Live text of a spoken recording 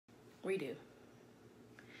Redo.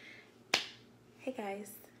 Hey guys,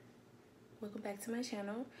 welcome back to my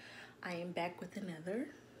channel. I am back with another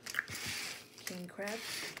king crab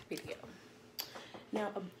video. Now,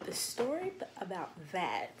 the story about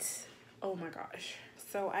that, oh my gosh.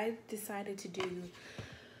 So I decided to do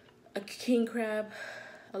a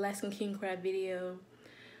Alaskan king crab video,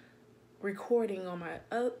 recording on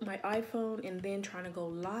my iPhone and then trying to go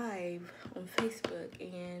live on Facebook,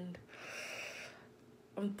 and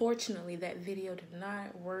unfortunately that video did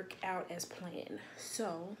not work out as planned.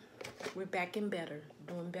 So we're back in better,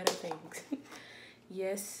 doing better things.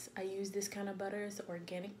 Yes, I use this kind of butter. It's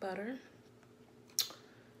organic butter,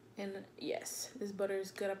 and yes, this butter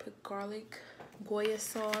is good. I put garlic, Goya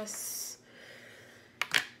sauce,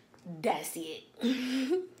 that's it.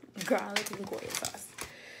 Garlic and Goya sauce.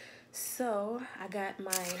 So I got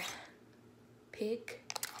my pick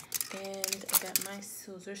and I got my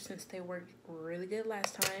scissors since they worked really good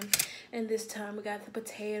last time. And this time we got the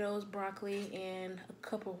potatoes, broccoli, and a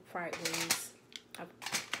couple fried wings. I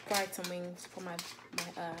fried some wings for my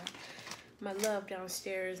love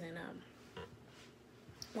downstairs, and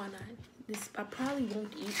why not? I probably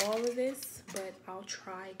won't eat all of this, but I'll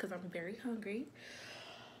try because I'm very hungry.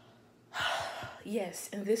 Yes,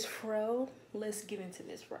 and this fro, let's get into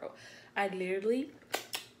this fro. I literally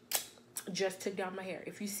just took down my hair.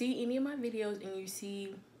 If you see any of my videos and you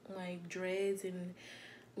see like dreads and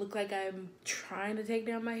look like I'm trying to take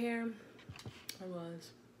down my hair, I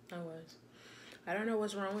was. I don't know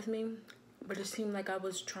what's wrong with me, but it seemed like I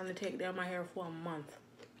was trying to take down my hair for a month.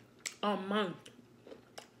 A month.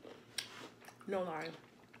 No lie.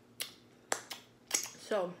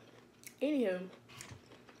 So, anywho,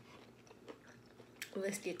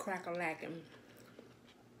 let's get crack-a-lackin'.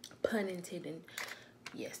 Pun intended.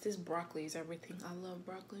 Yes, this broccoli is everything. I love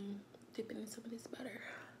broccoli. Dip it in some of this butter.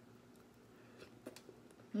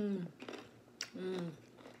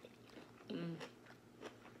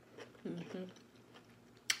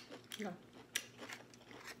 Yeah.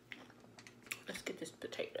 Let's get this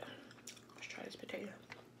potato. Let's try this potato.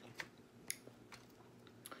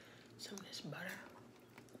 Some of this butter.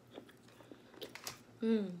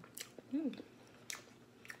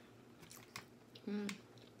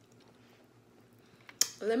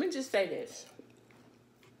 Let me just say this.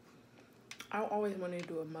 I always wanted to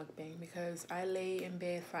do a mukbang because I lay in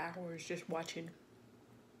bed for hours just watching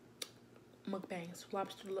mukbangs,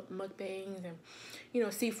 lobster mukbangs, and, you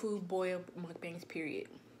know, seafood boil mukbangs, period.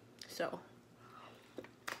 So,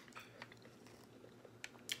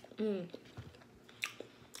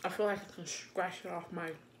 I feel like I can scratch it off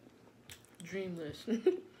my dream list.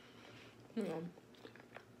 You know,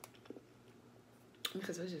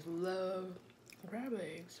 because I just love crab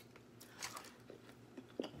legs.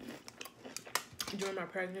 During my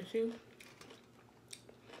pregnancy,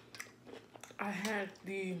 I had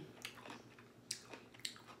the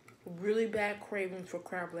really bad craving for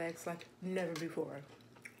crab legs like never before.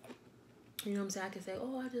 You know what I'm saying? I could say,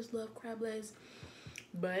 oh, I just love crab legs,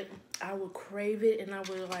 but I would crave it and I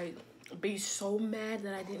would like be so mad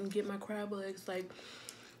that I didn't get my crab legs. Like,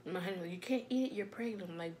 my honey, you can't eat it, you're pregnant.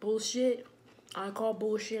 I'm like, bullshit. I call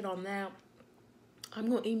bullshit on that. I'm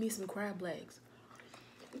gonna eat me some crab legs.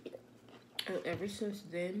 And ever since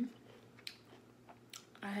then,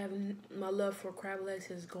 my love for crab legs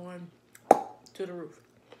has gone to the roof,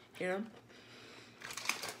 you know?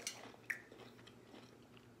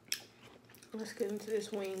 Let's get into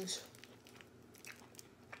this wings.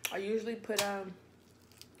 I usually put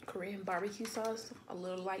Korean barbecue sauce, a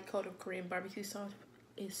little light coat of Korean barbecue sauce.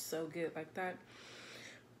 It's so good like that.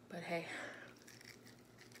 But hey,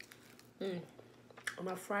 I'm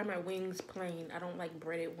gonna fry my wings plain. I don't like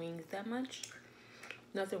breaded wings that much.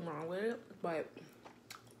 Nothing wrong with it, but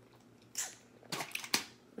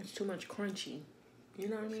it's too much crunchy. You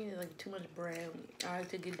know what I mean? It's like too much bread. I like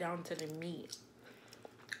to get down to the meat.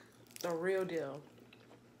 The real deal.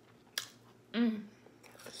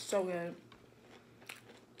 So good.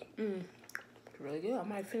 It's really good. I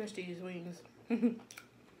might finish these wings.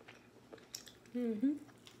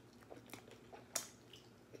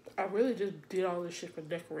 I really just did all this shit for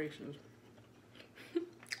decorations.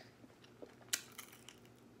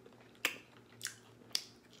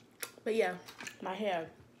 But yeah, my hair.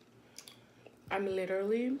 I'm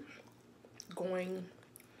literally going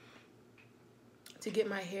to get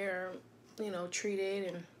my hair, you know,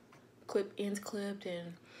 treated and ends clipped,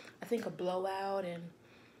 and I think a blowout, and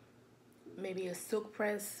maybe a silk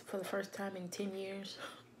press for the first time in 10 years.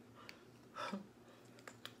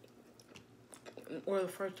 Or the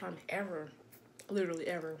first time ever, literally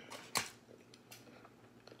ever.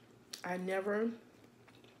 I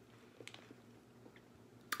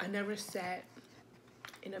I never sat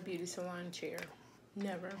in a beauty salon chair.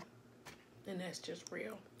 Never. And that's just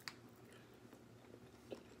real.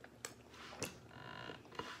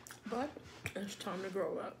 But it's time to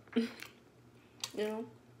grow up. You know?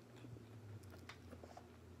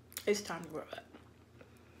 It's time to grow up.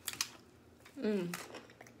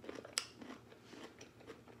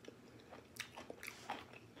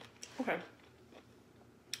 Okay.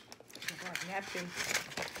 Napkin.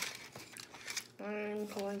 I'm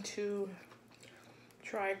going to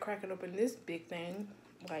try cracking open this big thing.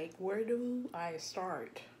 Like, where do I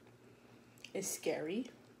start? It's scary.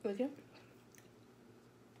 Look at.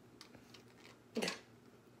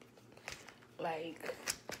 Like,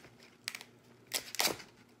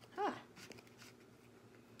 huh.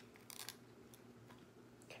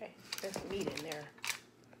 Okay, there's meat in there.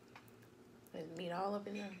 There's meat all up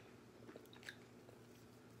in there.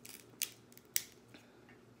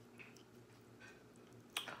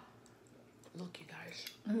 Look, you guys.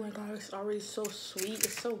 Oh my God, it's already so sweet.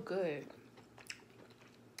 It's so good.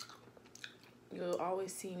 You'll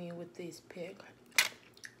always see me with this pig.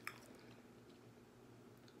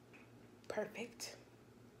 Perfect.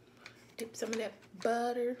 Dip some of that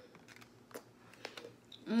butter.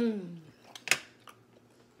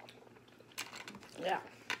 Yeah.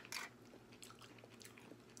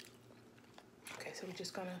 Okay, so we're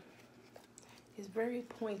just gonna, it's very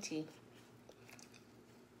pointy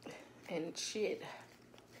and shit.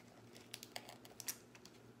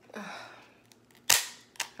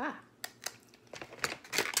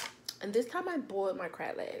 And this time I boiled my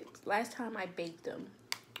crab legs. Last time I baked them,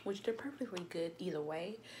 which they're perfectly good either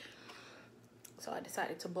way. So I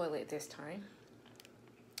decided to boil it this time.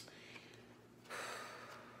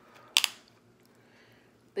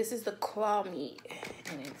 This is the claw meat,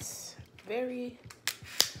 and it's very,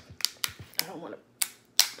 I don't want to.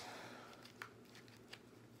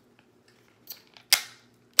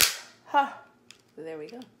 Ha! There we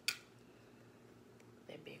go.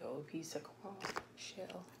 That big old piece of claw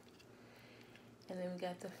shell. And then we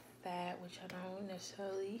got the fat, which I don't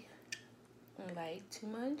necessarily like too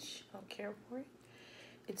much. I don't care for it.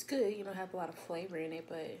 It's good, you know, have a lot of flavor in it,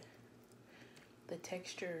 but the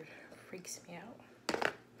texture freaks me out.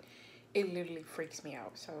 It literally freaks me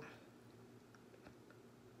out, so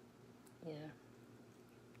yeah.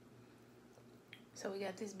 So we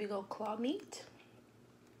got this big old claw meat.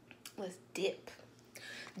 Let's dip.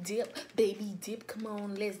 Dip, baby, dip. Come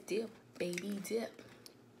on, let's dip, baby, dip.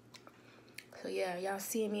 So yeah, y'all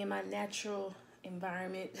seeing me in my natural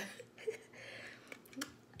environment.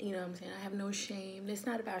 You know what I'm saying? I have no shame. It's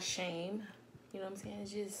not about shame. You know what I'm saying?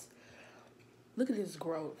 It's just, look at this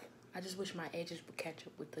growth. I just wish my edges would catch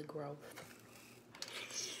up with the growth.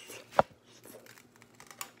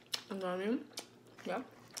 You know what I mean? Yeah.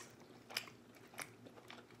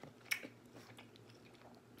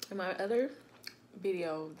 In my other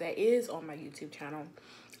video that is on my YouTube channel,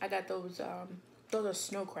 I got those are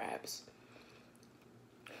snow crabs.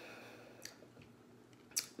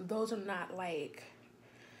 Those are not like,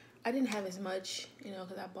 I didn't have as much, you know,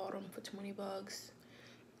 because I bought them for 20 bucks,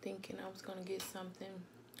 thinking I was gonna get something.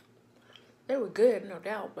 They were good, no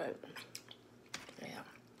doubt, but yeah.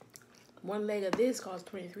 One leg of this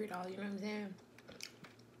cost $23, you know what I'm saying?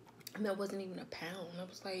 And that wasn't even a pound. That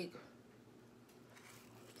was like,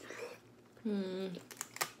 this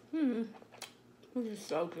is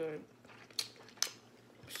so good.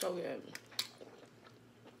 So good.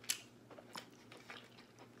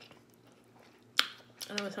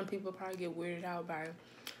 I know some people probably get weirded out by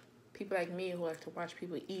people like me who like to watch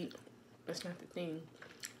people eat. That's not the thing.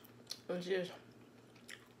 It's just,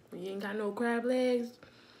 when you ain't got no crab legs,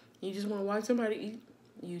 you just want to watch somebody eat,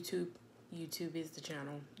 YouTube is the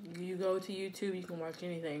channel. You go to YouTube, you can watch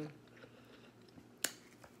anything.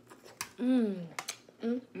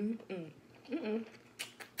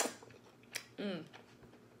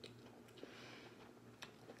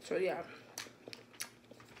 So yeah,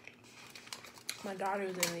 my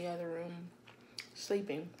daughter's in the other room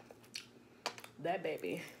sleeping. That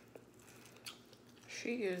baby,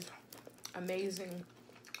 she is amazing,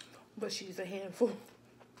 but she's a handful.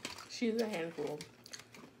 She's a handful,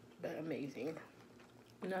 but amazing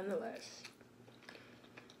nonetheless.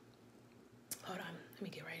 Hold on, let me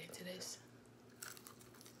get right into this.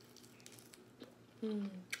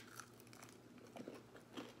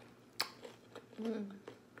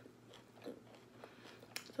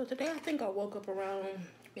 So today I think I woke up around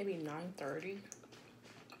maybe 9:30.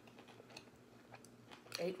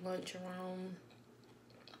 Ate lunch around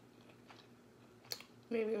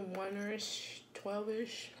maybe 1-ish,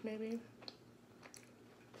 12-ish, maybe.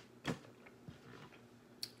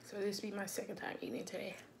 So this be my second time eating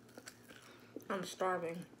today. I'm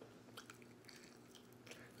starving.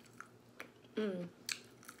 I'm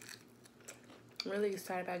really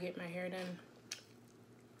excited about getting my hair done.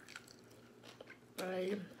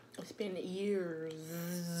 It's been years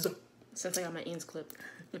since I got my ends clipped.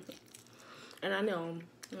 And I know.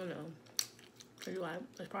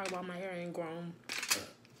 That's probably why my hair ain't grown.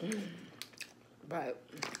 But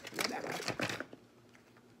whatever.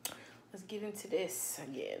 Let's get into this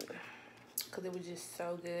again, because it was just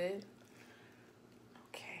so good.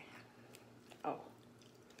 Okay. Oh,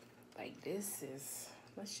 like this is,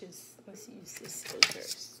 let's use this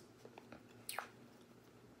scissors.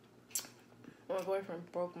 My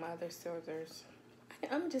boyfriend broke my other scissors.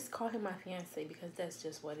 I'm just call him my fiance because that's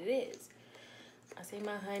just what it is. I say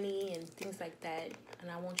my honey and things like that,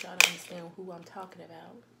 and I want y'all to understand who I'm talking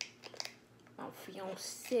about. My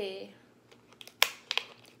fiance.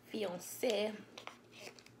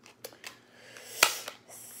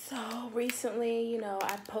 So recently, you know,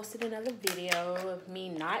 I posted another video of me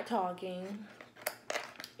not talking,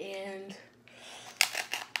 and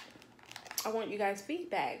I want you guys'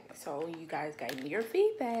 feedback. So you guys gave me your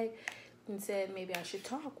feedback and said maybe I should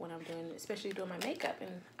talk when I'm doing, especially doing my makeup,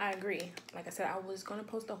 and I agree. Like I said, I was gonna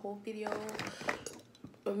post a whole video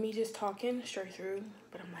of me just talking straight through,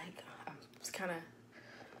 but I'm like, I was kind of,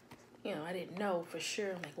 you know, I didn't know for sure.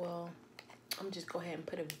 I'm like, well, I'm just go ahead and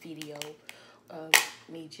put a video of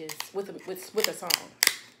me just with a song,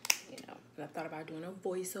 you know. And I thought about doing a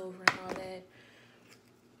voiceover and all that.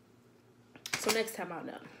 So next time I'll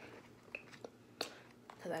know,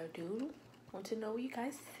 because I do want to know what you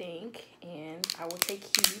guys think, and I will take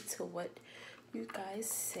heed to what you guys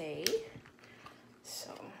say.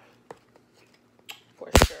 So for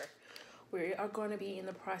sure, we are going to be in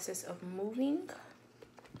the process of moving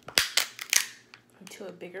to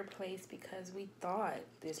a bigger place, because we thought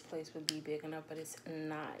this place would be big enough, but it's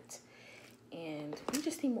not. And we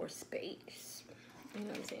just need more space. You know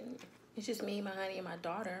what I'm saying? It's just me, my honey, and my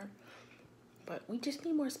daughter. But we just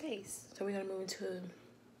need more space. So we're going to move into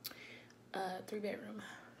a 3-bedroom.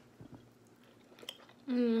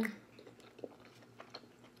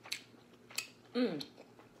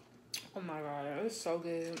 Oh my God, it's so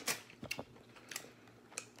good.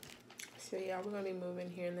 So yeah, we're going to be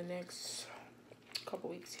moving here in the next couple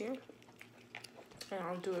weeks here, and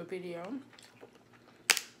I'll do a video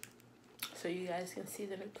so you guys can see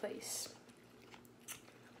the new place.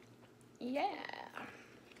 Yeah.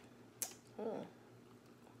 Oh,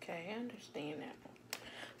 okay, I understand now.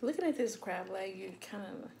 Looking at this crab leg, you kind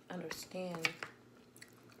of understand,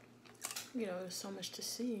 you know, there's so much to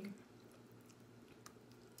see.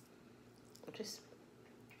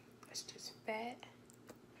 It's just fat,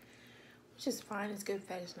 which is fine. It's good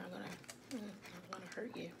fat. It's not gonna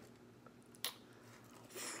hurt you.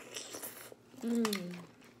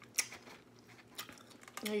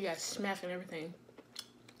 Now you got smack and everything.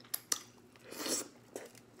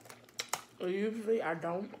 Usually I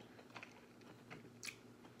don't,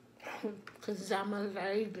 because I'm a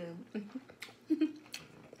lady.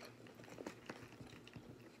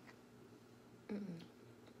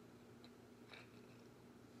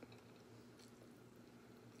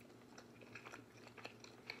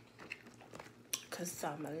 Because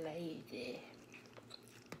I'm a lady.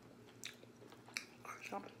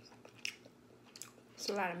 It's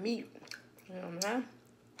a lot of meat. You know what I'm saying?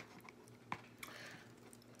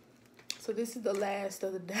 So this is the last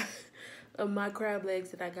of the of my crab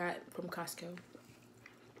legs that I got from Costco.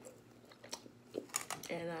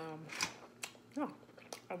 And no,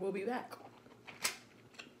 I will be back.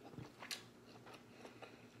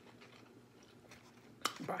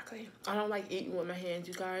 Broccoli. I don't like eating with my hands,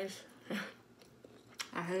 you guys.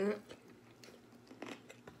 I hate it.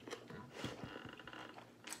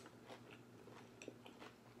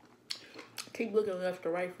 Keep looking left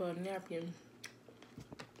or right for a napkin.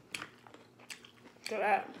 Look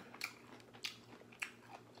at that.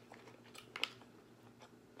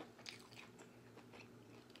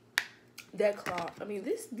 That claw. I mean,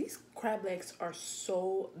 these crab legs are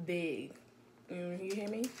so big. You hear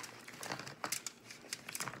me?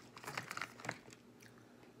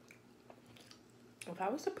 If I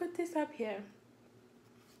was to put this up here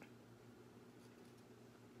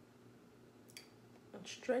and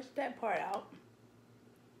stretch that part out,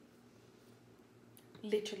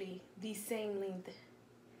 literally the same length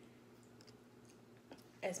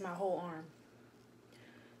as my whole arm.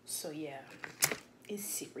 So yeah, it's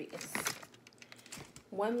serious.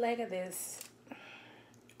 One leg of this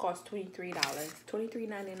costs $23,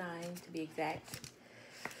 $23.99 to be exact,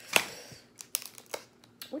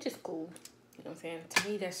 which is cool. You know what I'm saying? To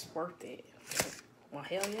me, that's worth it. Well,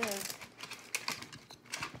 hell yeah.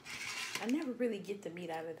 I never really get the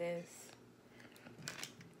meat out of this.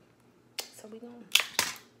 So we gonna,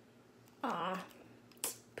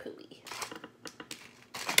 pooey.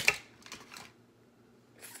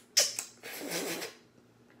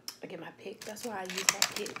 I get my pick. That's why I use my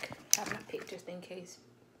pick. I have my pick just in case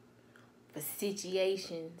for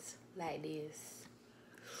situations like this.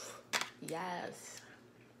 Yes.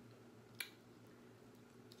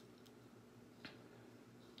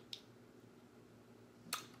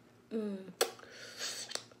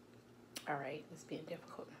 All right, it's being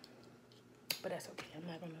difficult, but that's okay. I'm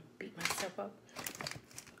not gonna beat myself up.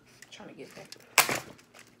 I'm trying to get that.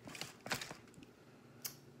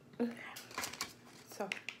 Okay. So,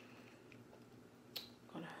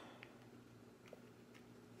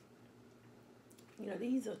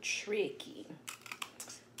 these are tricky.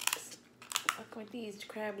 Fuck with these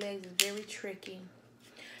crab legs is very tricky.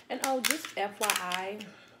 And oh, just FYI,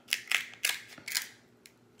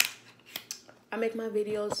 I make my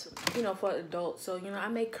videos, for adults. So, I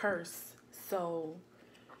may curse. So,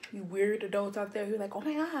 you weird adults out there who are like, oh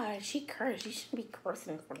my God, she cursed. You shouldn't be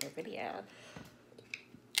cursing for your video.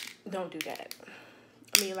 Don't do that.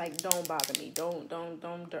 I mean, like, don't bother me.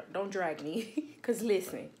 Don't drag me. Because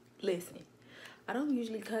listen. I don't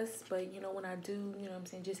usually cuss, but, when I do, what I'm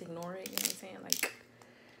saying, just ignore it. You know what I'm saying? Like,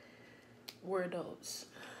 we're adults.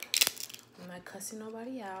 I'm not cussing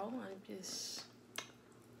nobody out. I'm just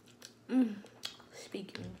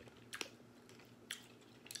speaking.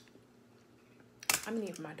 I'm gonna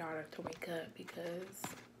need my daughter to wake up because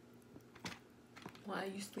why are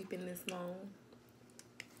you sleeping this long?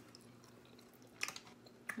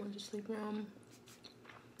 I'm just sleeping around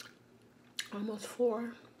almost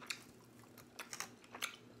 4.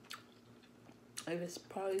 It's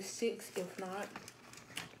probably 6, if not.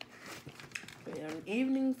 And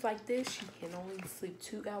evenings like this, you can only sleep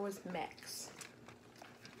 2 hours max.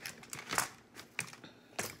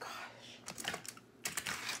 Gosh.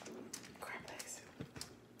 Crap legs.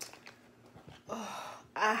 Oh,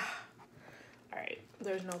 Alright,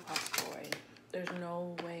 there's no possible way. There's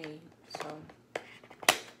no way. So.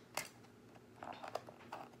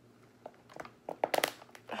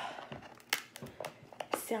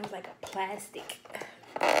 Sounds like a plastic.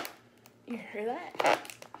 You hear that?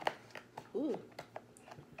 Ooh.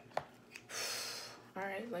 All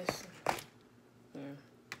right, let's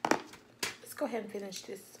go ahead and finish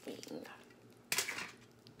this wing.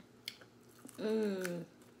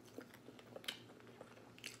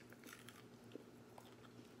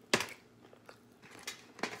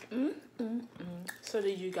 So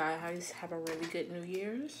did you guys have a really good New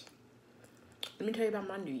Year's? Let me tell you about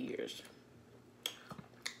my New Year's.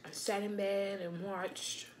 I sat in bed and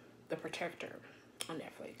watched The Protector on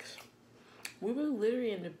Netflix. We were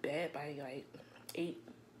literally in the bed by like 8.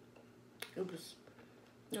 It was,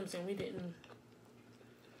 you know what I'm saying? We didn't.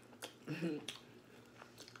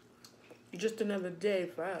 Just another day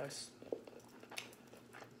for us.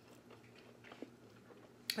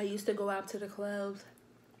 I used to go out to the clubs,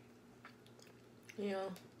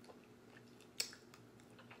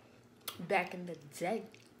 back in the day.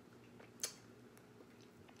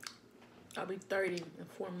 I'll be 30 in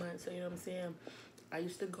 4 months, so you know what I'm saying? I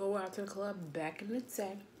used to go out to the club back in the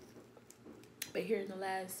day. But here in the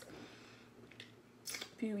last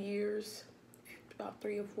few years, about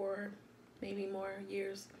 3 or 4, maybe more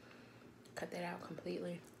years, cut that out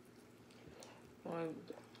completely.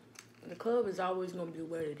 The club is always going to be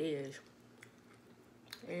what it is.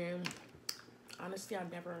 And honestly, I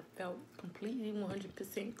never felt completely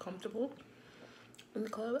 100% comfortable in the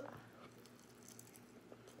club.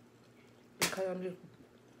 Because I'm just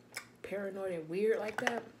paranoid and weird like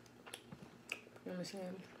that. You know what I'm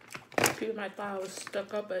saying? People might thought I was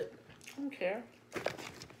stuck up, but I don't care.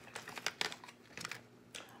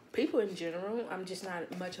 People in general, I'm just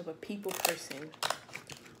not much of a people person.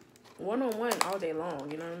 One-on-one all day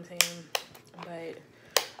long, you know what I'm saying? But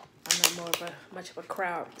I'm not much of a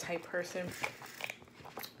crowd type person.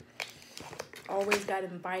 Always got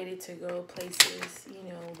invited to go places,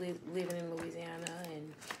 living in Louisiana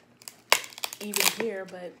and even here,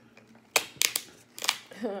 but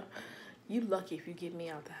you lucky if you get me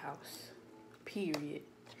out the house. Period.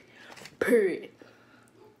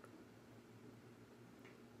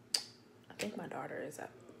 I think my daughter is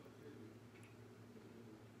up.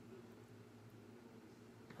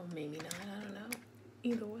 Or maybe not, I don't know.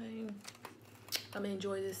 Either way, I'm gonna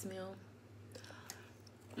enjoy this meal.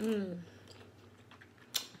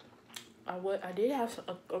 I did have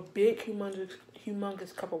a big,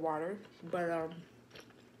 humongous cup of water, but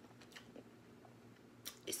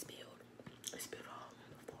it spilled all on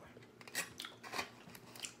the floor.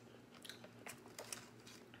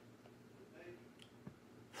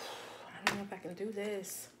 if I can do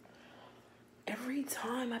this. Every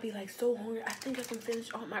time I be like so hungry, I think I can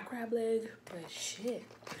finish all my crab legs. But shit,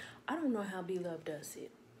 I don't know how B-Love does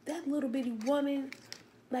it. That little bitty woman,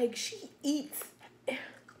 like, she eats.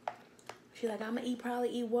 She like, I'm gonna probably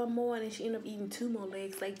eat one more, and then she end up eating 2 more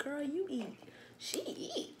legs. Like, girl, you eat. She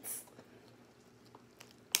eats.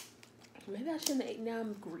 Maybe I shouldn't have ate. Now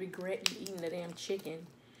I'm regretting eating the damn chicken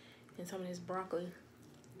and some of this broccoli.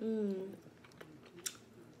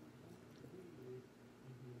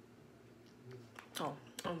 Oh,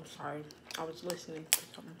 I'm sorry. I was listening to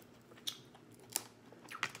something.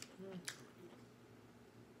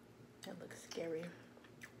 That looks scary.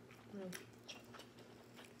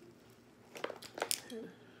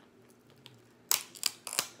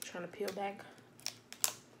 Trying to peel back.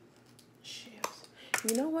 Shit.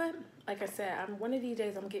 You know what? Like I said, one of these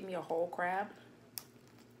days I'm getting me a whole crab.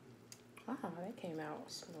 Oh, that came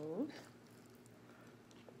out smooth.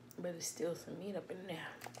 But there's still some meat up in there.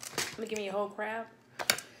 I'm gonna give me a whole crab.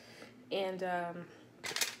 And the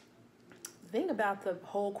thing about the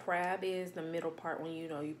whole crab is the middle part, when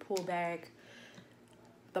you pull back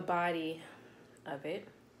the body of it.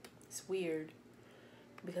 It's weird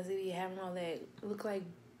because it be having all that look like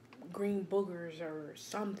green boogers or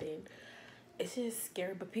something. It's just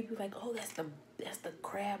scary. But people like, oh, that's the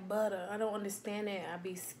crab butter. I don't understand it. I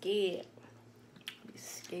be scared.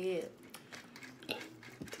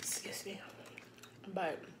 Excuse me.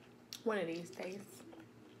 But one of these days,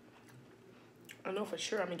 I know for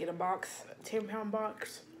sure I'm gonna get a box, a 10-pound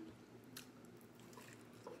box.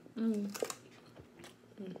 And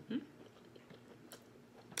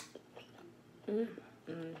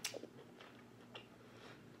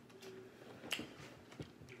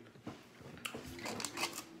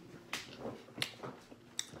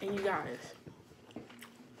you guys,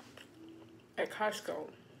 at Costco,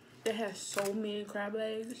 it has so many crab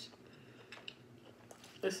legs.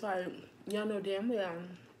 It's like, y'all know damn well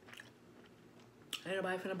ain't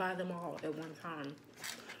nobody finna buy them all at one time.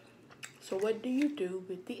 So what do you do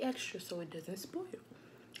with the extra so it doesn't spoil?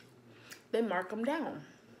 They mark them down,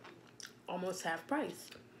 almost half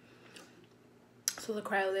price. So the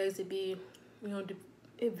crab legs, it'd be,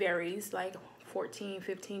 it varies, like $14,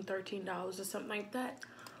 $15, $13 or something like that.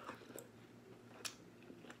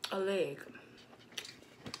 A leg.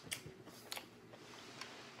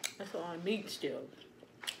 That's a lot of meat still.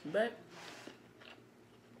 But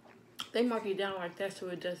they mark it down like that so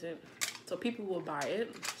it doesn't, so people will buy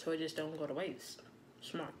it so it just don't go to waste.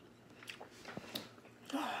 Smart.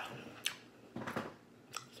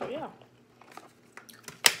 So yeah.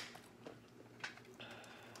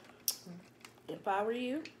 If I were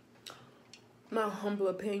you, my humble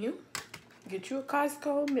opinion, get you a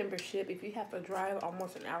Costco membership. If you have to drive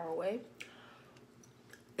almost an hour away,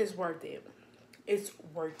 it's worth it. It's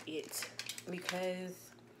worth it because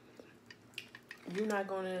you're not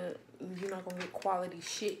gonna get quality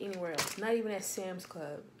shit anywhere else. Not even at Sam's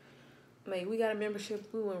Club. Like, we got a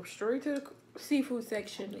membership. We went straight to the seafood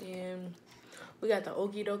section and we got the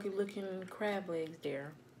okie dokie looking crab legs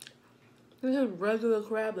there. This is regular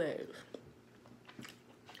crab legs.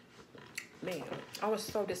 Man, I was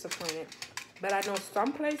so disappointed. But I know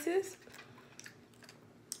some places,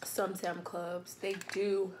 some Sam's Clubs, they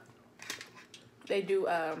do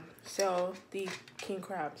sell the king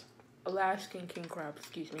crabs. Alaskan king crabs,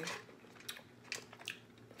 excuse me.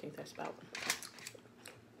 I think that's about.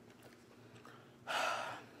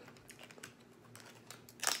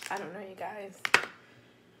 I don't know, you guys.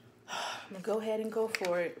 I'm gonna go ahead and go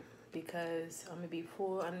for it because I'm gonna be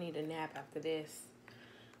full. I need a nap after this.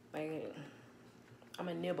 Like, I'm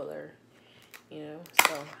a nibbler,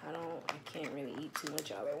 so I can't really eat too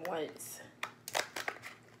much all at once.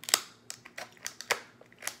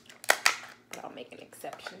 But I'll make an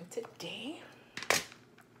exception today.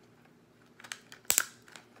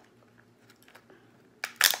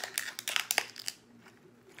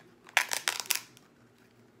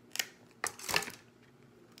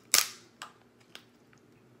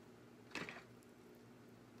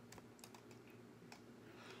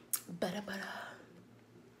 Butter.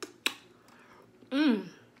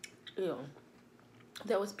 Yeah.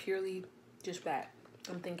 That was purely just bad.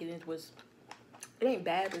 I'm thinking it ain't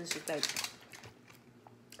bad, but it's just like,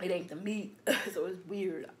 it ain't the meat. So it's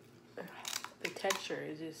weird. The texture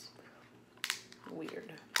is just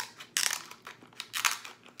weird.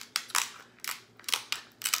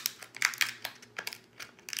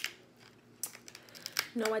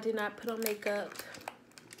 No, I did not put on makeup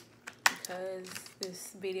because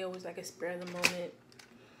this video was like a spare of the moment.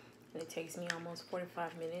 And it takes me almost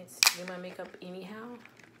 45 minutes to do my makeup anyhow.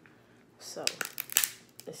 So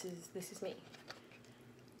this is me.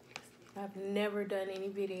 I've never done any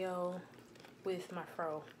video with my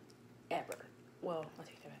fro, ever. Well, I'll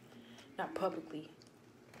take that back. Not publicly.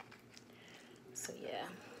 So yeah,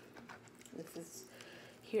 this is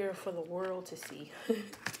here for the world to see.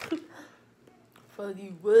 For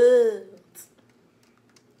the world.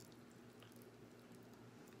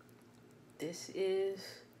 This is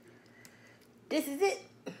it.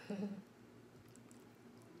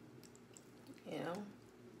 You know,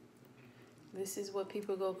 this is what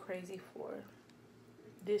people go crazy for.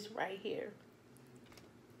 This right here.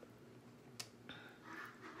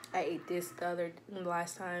 I ate this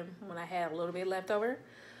last time when I had a little bit left over,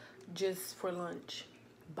 just for lunch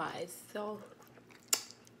by itself.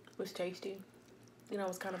 It was tasty. You know, I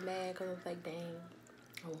was kind of mad because I was like, dang,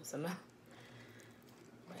 I want some more.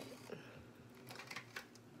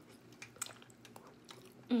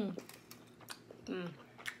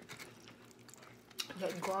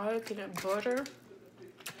 That garlic and that butter.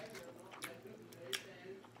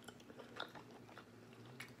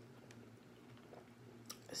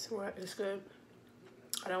 It's good.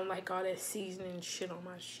 I don't like all that seasoning shit on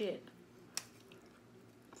my shit.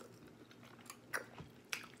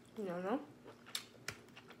 You know?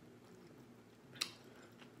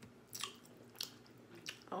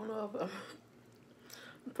 I don't know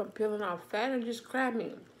if I'm peeling off fat or just crab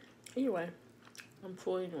meat. Anyway, I'm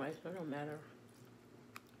full anyway, so it don't matter.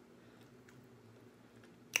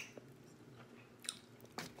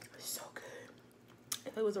 So good.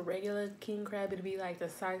 If it was a regular king crab, it'd be like the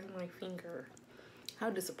size of my finger. How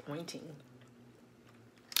disappointing.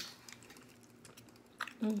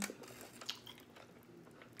 I'm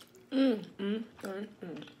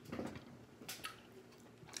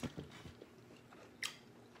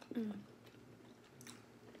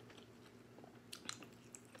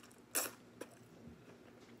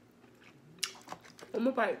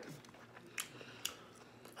gonna bite.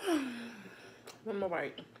 One more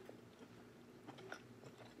bite.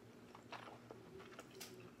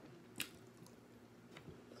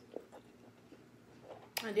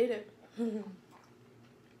 I did it.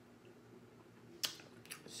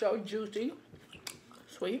 So juicy,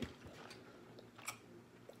 sweet.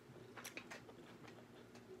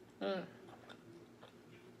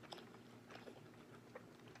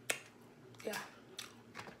 Yeah.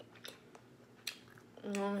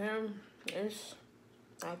 On him, it's,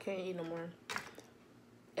 I can't eat no more.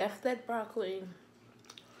 F that broccoli.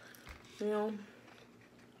 You know,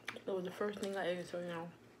 it was the first thing I ate, so you know.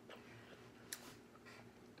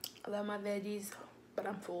 I love my veggies, but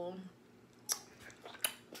I'm full.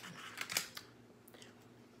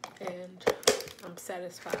 And I'm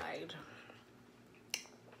satisfied.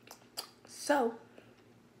 So,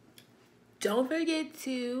 don't forget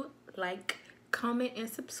to like, comment, and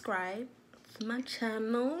subscribe to my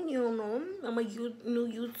channel. You know, I'm a new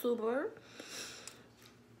YouTuber.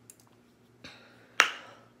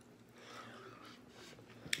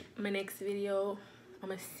 My next video, I'm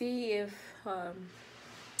gonna see if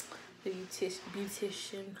the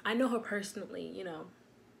beautician, I know her personally, you know,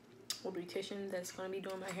 a beautician that's gonna be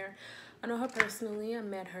doing my hair. I know her personally. I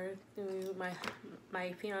met her through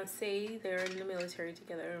my fiance. They're in the military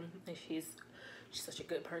together, and she's such a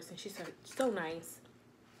good person. She's so nice.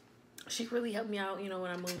 She really helped me out, you know,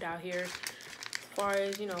 when I moved out here. As far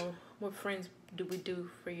as, you know, what friends do we do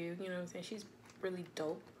for you, you know what I'm saying? She's really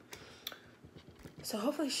dope. So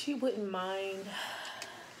hopefully she wouldn't mind,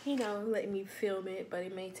 you know, letting me film it, but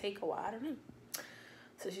it may take a while. I don't know.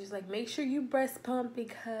 So she's like, make sure you breast pump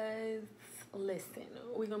because, listen,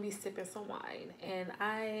 we're going to be sipping some wine. And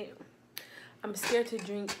I'm scared to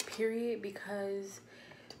drink, period, because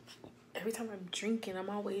every time I'm drinking,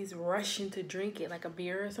 I'm always rushing to drink it, like a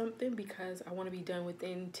beer or something, because I want to be done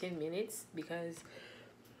within 10 minutes because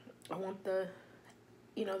I want the,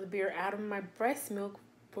 you know, the beer out of my breast milk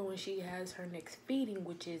for when she has her next feeding,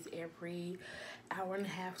 which is every hour and a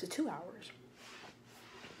half to 2 hours.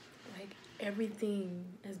 Like, everything,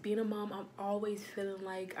 as being a mom, I'm always feeling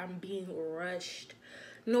like I'm being rushed,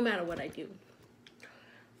 no matter what I do.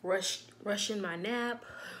 Rushing my nap,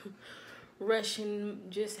 rushing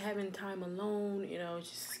just having time alone, you know,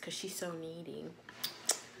 just because she's so needy.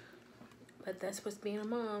 But that's what's being a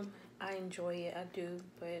mom. I enjoy it, I do,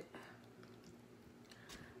 but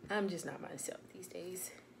I'm just not myself these days.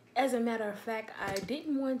 As a matter of fact, I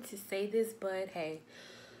didn't want to say this, but hey,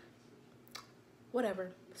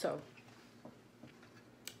 whatever. So,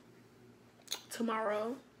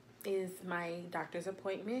 tomorrow is my doctor's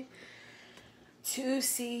appointment to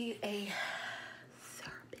see a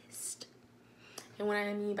therapist. And what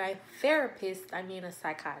I mean by therapist, I mean a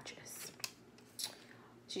psychiatrist.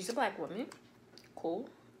 She's a black woman. Cool,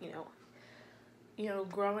 you know. you know,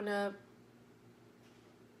 growing up,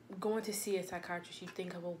 going to see a psychiatrist, you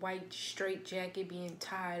think of a white straight jacket being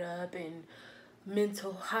tied up and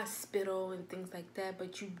mental hospital and things like that,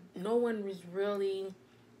 but no one was really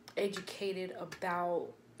educated about,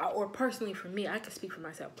 or personally for me, I can speak for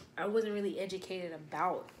myself, I wasn't really educated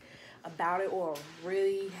about it or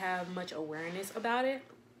really have much awareness about it.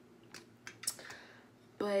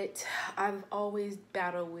 But I've always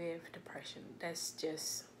battled with depression. That's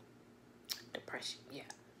just depression. Yeah,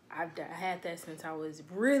 I had that since I was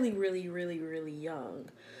really, really, really, really young,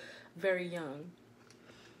 very young.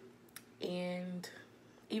 And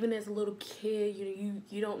even as a little kid,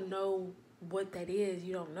 you don't know what that is.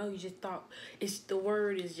 You don't know. You just thought the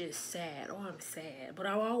word is just sad. Oh, I'm sad. But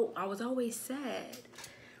I was always sad.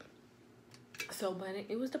 So, but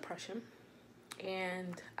it was depression,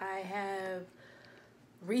 and I have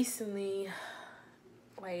recently,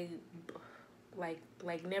 like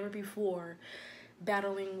never before,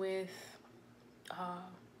 battling with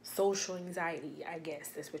social anxiety. I guess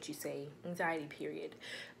that's what you say. Anxiety, period.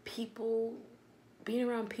 Being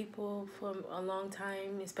around people for a long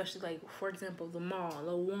time, especially like, for example, the mall,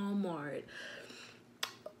 the Walmart.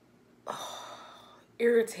 Oh,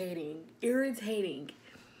 irritating.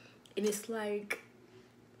 And it's like,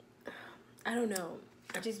 I don't know.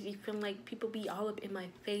 I just be feeling like people be all up in my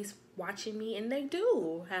face watching me, and they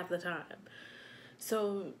do half the time.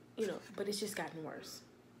 So, but it's just gotten worse.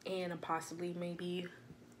 And I'm possibly maybe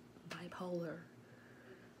bipolar.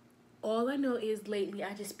 All I know is lately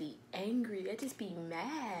I just be angry. I just be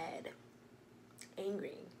mad.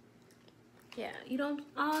 Angry. Yeah, you don't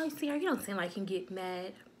seem like you can get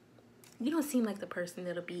mad. You don't seem like the person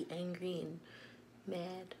that'll be angry and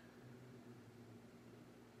mad.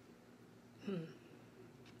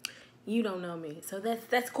 You don't know me, so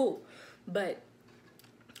that's cool. But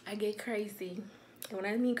I get crazy. And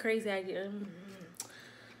when I mean crazy, I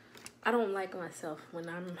don't like myself when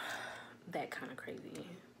I'm that kind of crazy.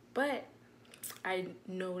 But I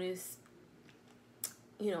notice,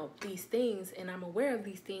 these things, and I'm aware of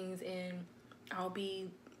these things, and I'll be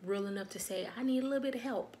real enough to say I need a little bit of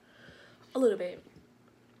help. A little bit.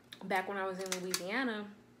 Back when I was in Louisiana,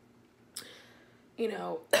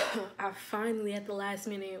 I finally at the last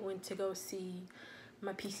minute went to go see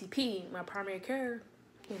my PCP, my primary care,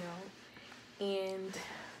 and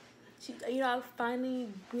she, I finally,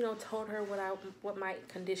 told her what my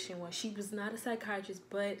condition was. She was not a psychiatrist,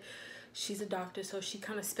 but she's a doctor, so she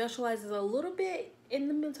kind of specializes a little bit in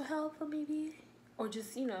the mental health, or maybe, or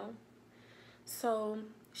just, So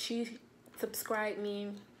she subscribed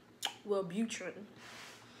me Wellbutrin,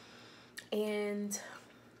 and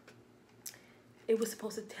it was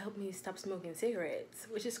supposed to help me stop smoking cigarettes,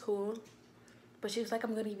 which is cool. But she was like,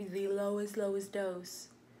 I'm going to give you the lowest dose.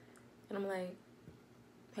 And I'm like,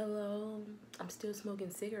 hello, I'm still smoking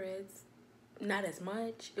cigarettes. Not as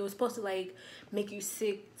much. It was supposed to, like, make you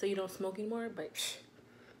sick so you don't smoke anymore, but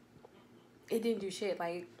it didn't do shit.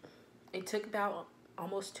 Like, it took about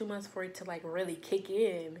almost 2 months for it to, like, really kick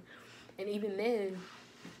in. And even then,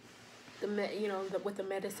 with the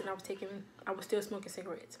medicine I was taking, I was still smoking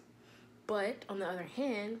cigarettes. But on the other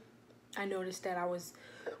hand, I noticed that I was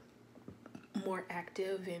more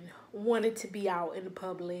active and wanted to be out in the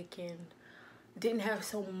public and didn't have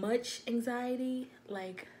so much anxiety.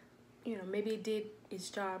 Like, maybe it did its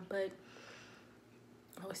job, but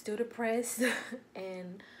I was still depressed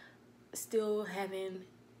and still having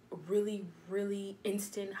really, really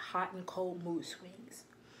instant hot and cold mood swings.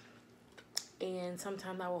 And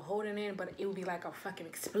sometimes I would hold it in, but it would be like a fucking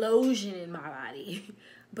explosion in my body.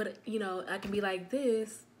 But, I can be like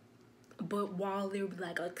this, but while there would be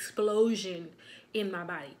like an explosion in my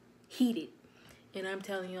body, heated. And I'm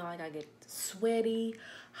telling you, like, I get sweaty,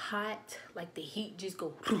 hot, like the heat just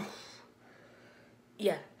go.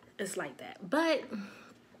 Yeah, it's like that. But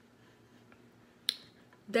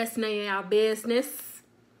that's none of our business.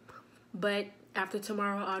 But after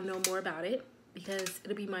tomorrow, I'll know more about it, because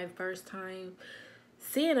it'll be my first time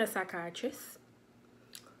seeing a psychiatrist.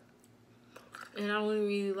 And I don't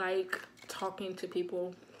really like talking to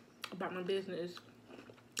people about my business.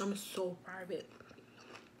 I'm so private.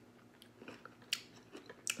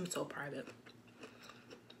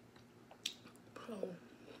 So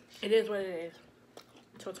it is what it is.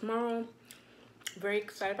 So tomorrow, very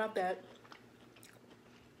excited about that.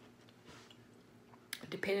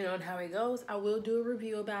 Depending on how it goes, I will do a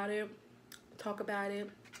review about it, talk about it,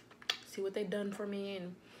 see what they've done for me,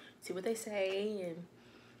 and see what they say. And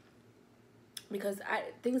because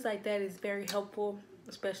things like that is very helpful,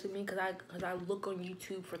 especially me, because I look on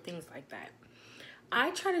YouTube for things like that.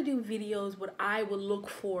 I try to do videos what I would look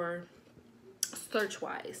for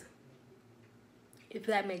search-wise. if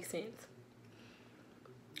that makes sense.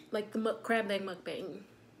 Like the crab leg mukbang.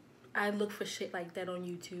 I look for shit like that on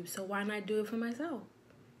YouTube, so why not do it for myself?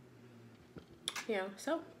 Yeah,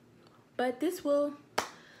 so. But this will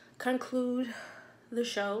conclude the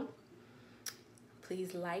show.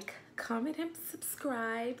 Please like, comment, and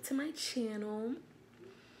subscribe to my channel.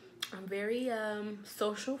 I'm very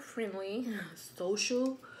social friendly,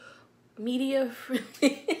 social media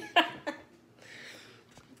friendly.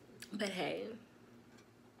 But hey,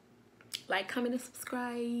 like, comment, and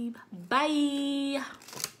subscribe. Bye.